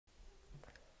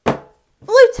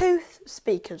Bluetooth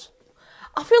speakers.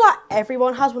 I feel like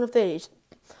everyone has one of these.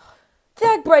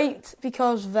 They're great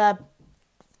because they're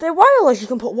wireless. You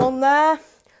can put one there.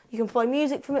 You can play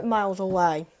music from it miles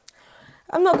away.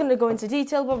 I'm not going to go into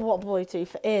detail about what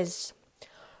Bluetooth is.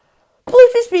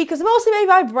 Bluetooth speakers are mostly made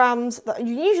by brands that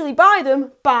you usually buy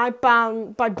them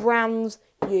by brands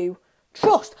you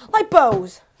trust, like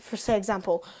Bose, for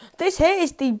example. This here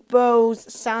is the Bose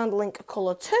SoundLink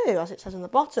Color 2, as it says on the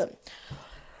bottom.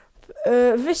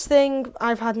 This thing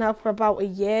I've had now for about a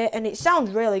year, and it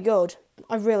sounds really good.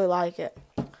 I really like it.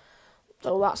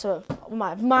 So that's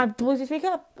my Bluetooth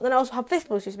speaker. Then I also have this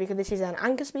Bluetooth speaker. This is an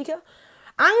Anker speaker.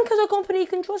 Anker's a company you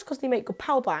can trust because they make good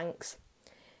power banks.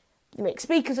 They make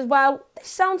speakers as well. This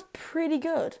sounds pretty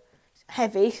good. It's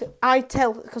heavy. I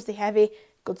tell because they're heavy,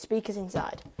 good speakers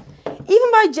inside.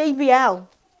 Even by JBL.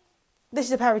 This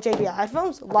is a pair of JBL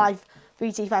headphones, Live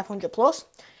BT500 Plus.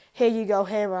 Here you go.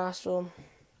 Here are some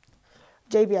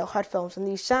JBL headphones, and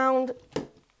these sound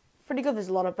pretty good. There's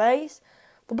a lot of bass.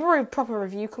 There'll be a proper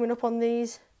review coming up on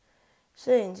these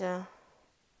soon. So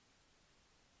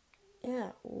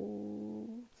yeah.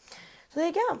 So there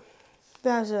you go.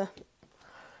 There's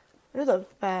another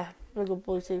pair of good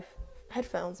Bluetooth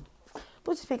headphones,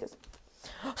 Bluetooth speakers.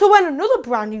 So when another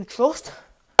brand you trust,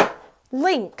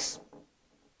 LYNX.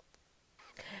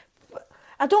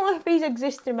 I don't know if these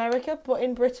exist in America, but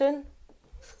in Britain,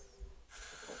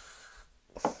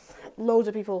 loads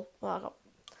of people. Oh,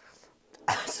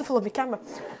 I got stuff all over my camera.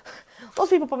 Lots of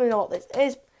people probably know what this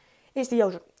is. It's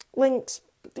deodorant. LYNX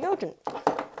deodorant.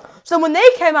 So when they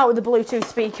came out with the Bluetooth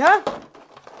speaker,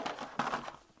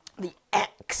 the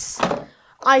X,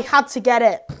 I had to get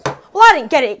it. Well, I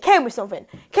didn't get it. It came with something.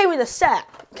 It came with a set.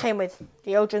 It came with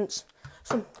deodorants,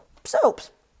 some soaps.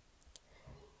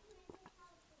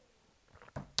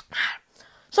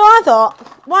 So I thought,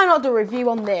 why not do a review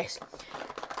on this?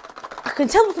 I can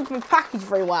tell it's been packaged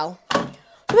very well. So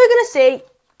we're going to see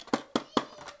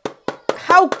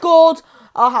how good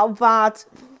or how bad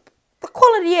the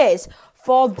quality is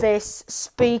for this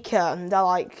speaker. And they're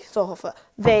like, so for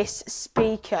this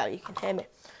speaker, you can hear me.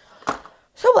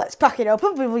 So let's crack it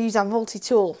open. We will use our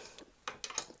multi-tool.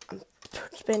 I'm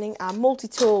spinning our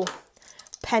multi-tool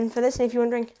pen for this. And if you're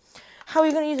wondering, how are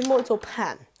you going to use a multi-tool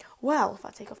pen? Well, if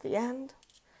I take off the end,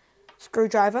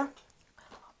 screwdriver,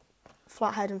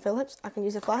 flathead and Phillips, I can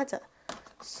use a flathead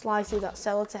to slide through that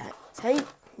sellotape,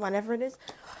 whenever it is.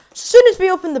 As soon as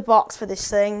we open the box for this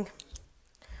thing,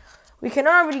 we can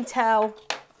already tell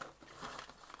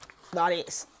that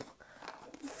it's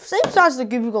the same size as the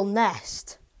Google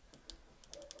Nest.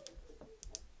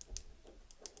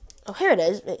 Oh, here it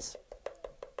is.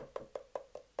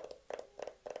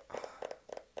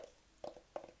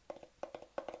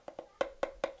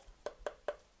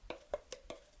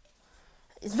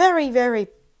 It's very, very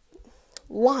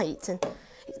light, and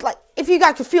it's like, if you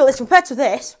guys could feel this compared to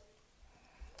this,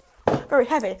 very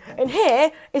heavy. And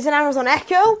here is an Amazon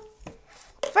Echo,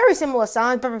 very similar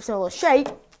size, very similar shape,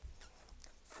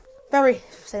 very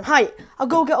same height. I'll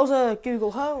go get us a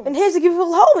Google Home. And here's the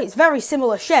Google Home. It's very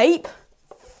similar shape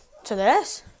to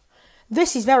this.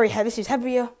 This is very heavy. This is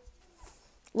heavier,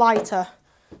 lighter,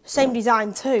 same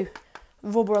design too.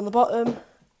 Rubber on the bottom.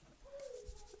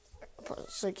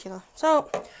 Circular. So,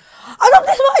 I know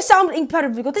this might sound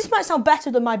incredibly good. This might sound better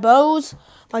than my Bose,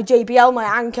 my JBL, my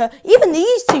Anker. Even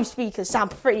these two speakers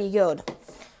sound pretty good.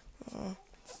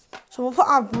 So we'll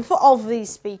put all of these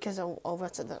speakers over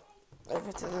to the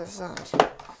side.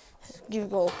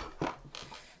 Google,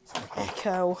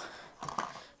 Echo,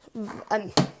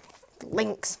 and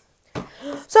LYNX.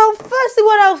 So firstly,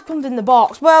 what else comes in the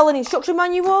box? Well, an instruction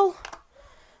manual.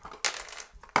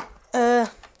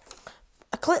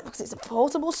 A clip because it's a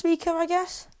portable speaker, I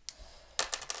guess.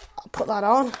 I'll put that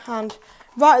on, and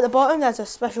right at the bottom there's a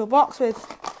special box with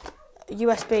a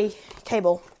USB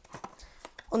cable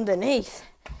underneath.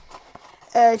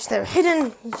 Just a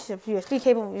hidden USB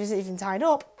cable, which isn't even tied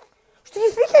up. Just a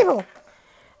USB cable,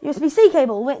 USB-C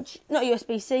cable, which not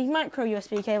USB-C, micro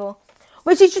USB cable,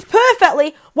 which is just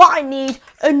perfectly what I need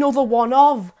another one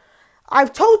of.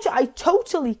 I've told you I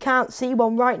totally can't see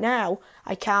one right now.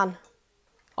 I can.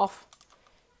 Off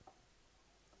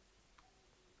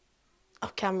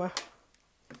camera.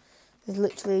 There's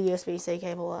literally a USB-C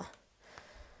cable there.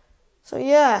 So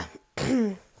yeah,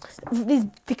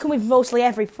 they come with mostly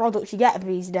every product you get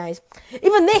these days.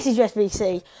 Even this is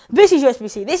USB-C. This is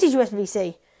USB-C. This is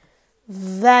USB-C.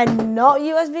 They're not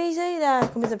USB-C. They're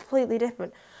completely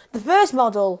different. The first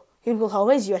model, Google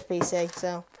Home, is USB-C.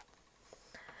 So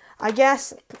I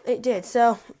guess it did.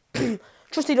 So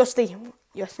trusty dusty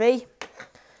USB.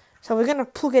 So we're gonna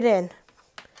plug it in.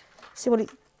 See what it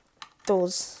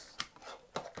does.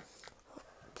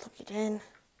 in.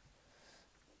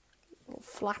 Little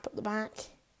flap at the back.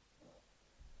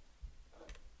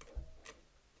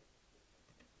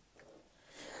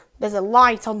 There's a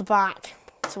light on the back,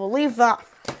 so we'll leave that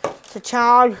to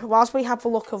charge whilst we have a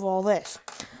look of all this.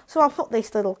 So I'll put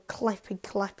this little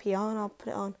clippy on. I'll put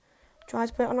it on. Try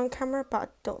to put it on camera, but I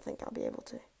don't think I'll be able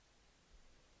to.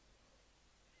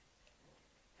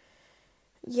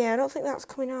 Yeah, I don't think that's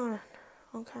coming on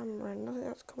camera. I don't think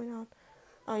that's coming on.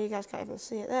 Oh, you guys can't even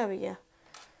see it. There we go.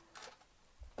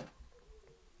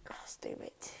 Let's do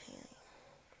it.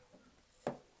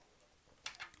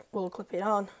 We'll clip it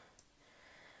on.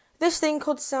 This thing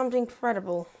could sound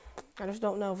incredible. I just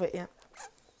don't know of it yet.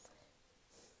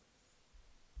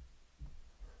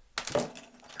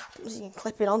 So you can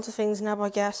clip it onto things now, I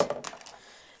guess.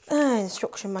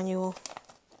 Instruction manual.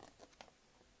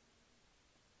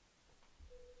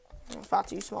 Far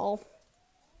too small.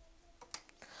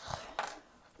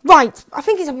 Right, I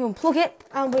think it's time we unplug it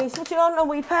and we switch it on and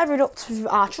we pair it up to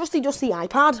our trusty dusty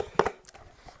iPad.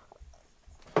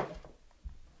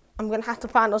 I'm going to have to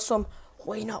find us some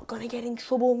 "We're Not Gonna Get in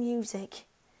Trouble" music.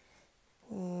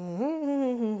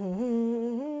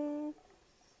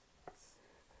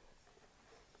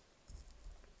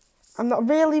 I'm not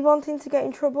really wanting to get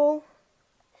in trouble.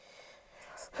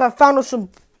 So I found us some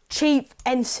cheap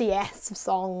NCS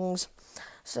songs.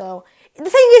 So the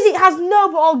thing is, it has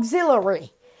no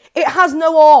auxiliary. It has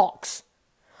no aux.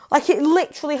 Like, it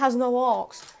literally has no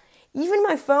aux. Even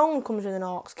my phone comes with an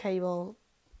aux cable.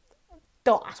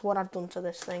 Don't ask what I've done to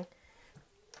this thing.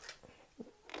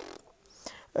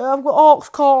 I've got aux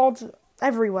cords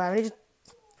everywhere. And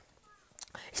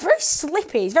it's very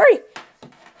slippy. It's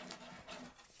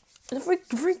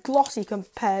very glossy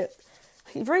compared.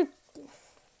 It's very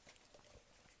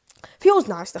feels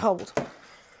nice to hold.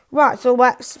 Right, so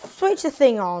let's switch the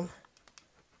thing on.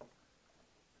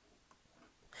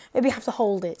 Maybe I have to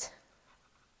hold it.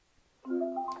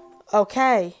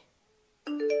 Okay.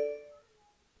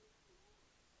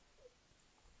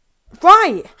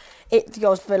 Right. It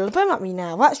goes boom at me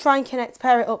now. Let's try and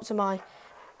pair it up to my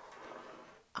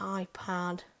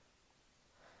iPad.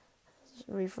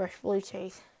 Refresh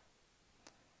Bluetooth.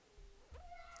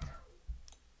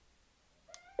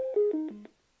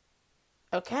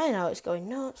 Okay, now it's going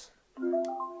nuts.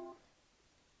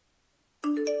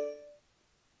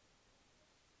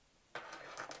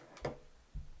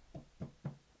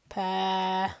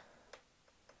 Pair.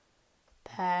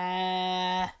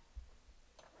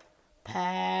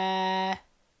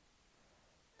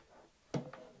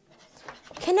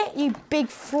 Connect, you big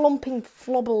flumping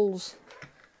flubbles.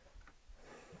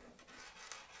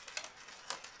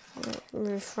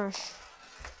 Refresh.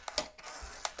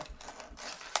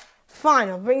 Fine,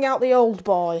 I'll bring out the old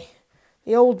boy.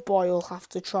 The old boy will have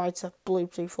to try to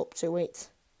Bluetooth up to it.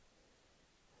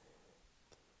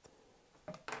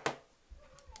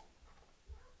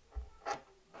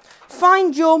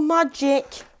 Find your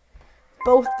magic.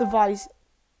 Both devices.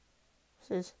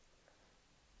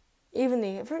 Even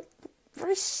the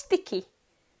very sticky.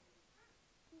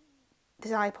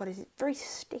 This iPod is very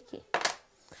sticky.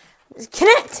 It's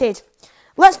connected.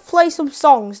 Let's play some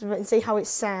songs and see how it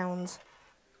sounds.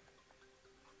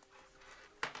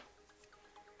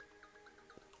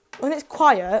 When it's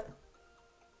quiet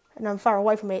and I'm far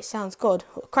away from it, it sounds good.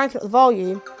 Cranking up the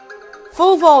volume,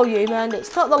 full volume, and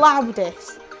it's not the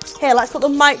loudest. Here, let's put the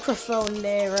microphone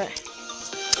near it.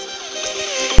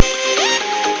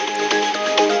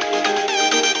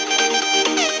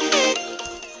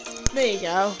 There you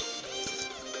go.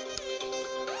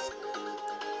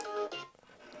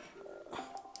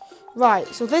 Right,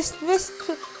 so this,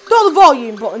 not the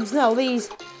volume buttons, no, these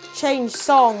change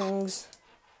songs.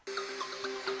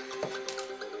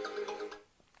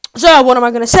 So, what am I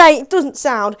going to say? It doesn't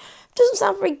sound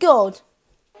very good.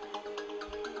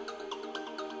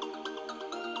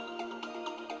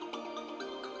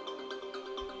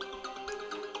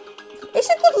 It's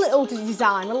a good little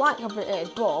design, I like how it is,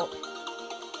 but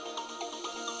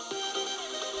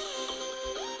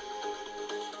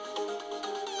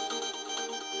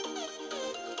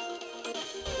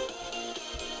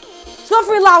it's not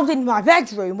very loud in my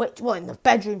bedroom, well, in the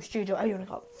bedroom studio,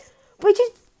 which is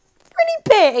pretty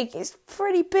big. It's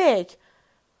pretty big,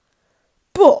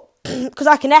 but because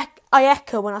I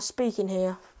echo when I speak in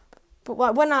here. But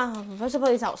when I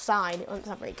play this outside, it doesn't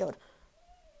sound very good.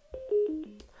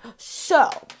 So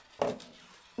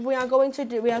we are going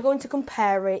to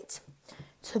compare it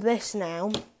to this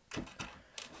now.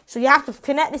 So you have to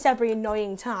connect this every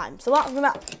annoying time. So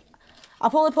I'll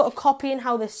probably put a copy in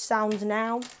how this sounds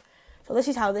now. So this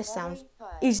is how this sounds.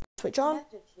 Easy to switch on.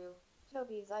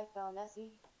 Toby's iPhone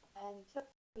SE and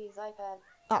Toby's iPad.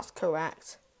 That's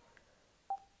correct.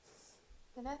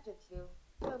 Connected to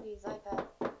Toby's iPad.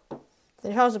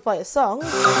 Then if I was to play a song,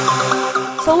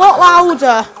 it's a lot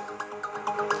louder.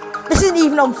 This isn't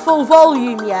even on full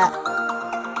volume yet.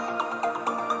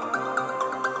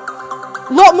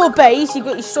 A lot more bass. You've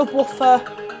got your subwoofer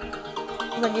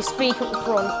and then your speaker at the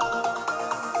front.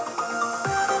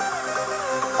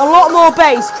 A lot more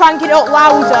bass. Crank it up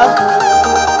louder.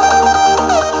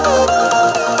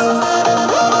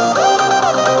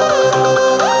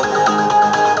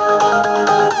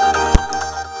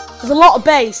 There's a lot of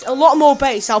bass, a lot more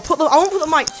bass. I won't put the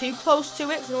mic too close to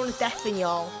it because I don't want to deafen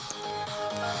y'all.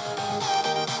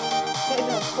 Not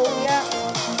even on full yet.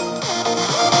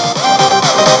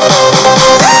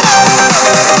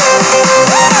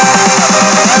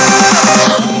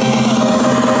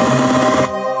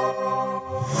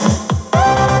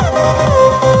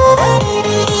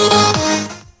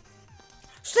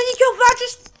 So there you go. That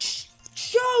just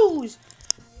shows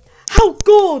how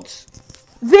good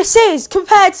this is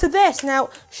compared to this. Now,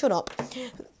 shut up.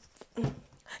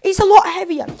 It's a lot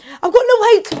heavier. I've got no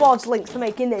hate towards LYNX for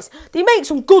making this. They make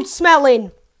some good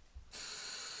smelling.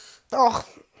 Oh.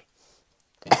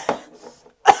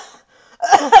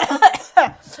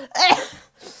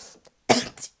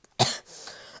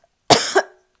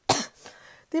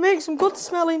 They make some good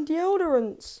smelling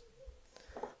deodorants.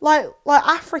 Like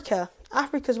Africa.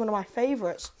 Africa's one of my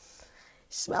favourites.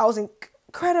 It smells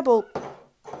incredible.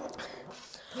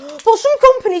 But some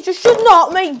companies just should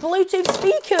not make Bluetooth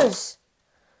speakers.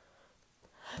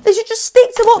 They should just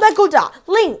stick to what they're good at.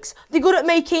 LYNX, they're good at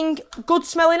making good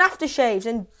smelling aftershaves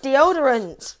and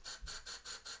deodorants.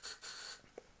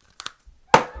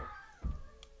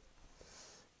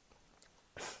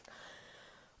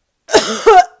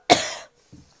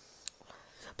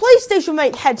 PlayStation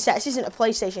make headsets. This isn't a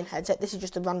PlayStation headset, this is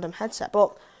just a random headset.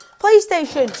 But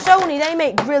PlayStation, Sony, they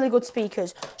make really good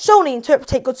speakers. Sony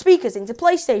interpret good speakers into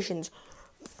PlayStations.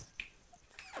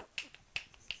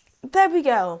 There we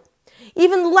go.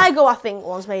 Even Lego, I think,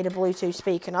 once made a Bluetooth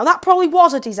speaker. Now, that probably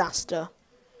was a disaster.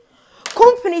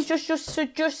 Companies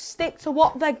should just stick to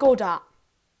what they're good at.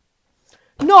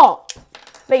 Not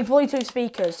make Bluetooth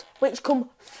speakers, which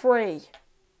come free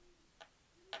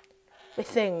with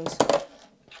things.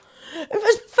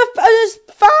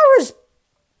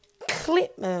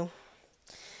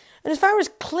 As far as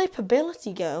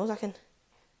clippability goes, I can.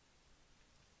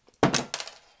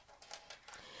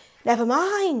 Never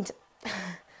mind.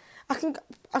 I can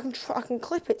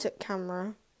clip it to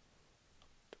camera.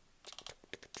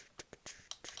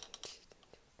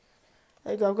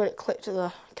 There you go. I've got it clipped to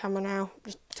the camera now.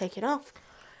 Just take it off.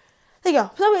 There you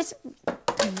go. So it's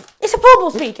a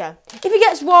portable speaker. If it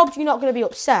gets robbed, you're not going to be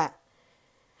upset.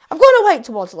 I've got no hate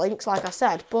towards LYNX, like I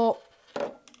said, but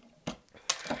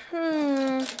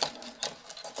And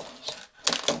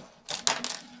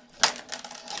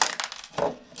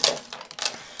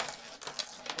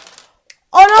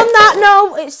on that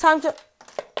note, it's time to.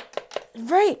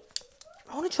 Right.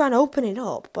 I want to try and open it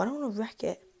up, but I don't want to wreck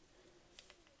it.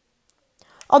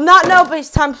 On that note, it's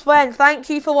time to end. Thank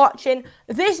you for watching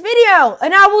this video,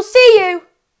 and I will see you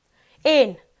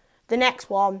in the next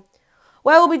one,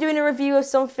 where we'll be doing a review of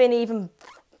something even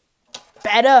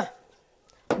better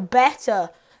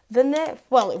than this.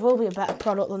 Well, it will be a better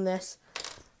product than this.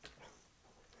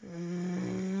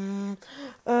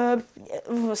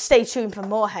 Stay tuned for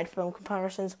more headphone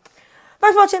comparisons.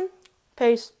 Thanks for watching.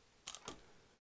 Peace.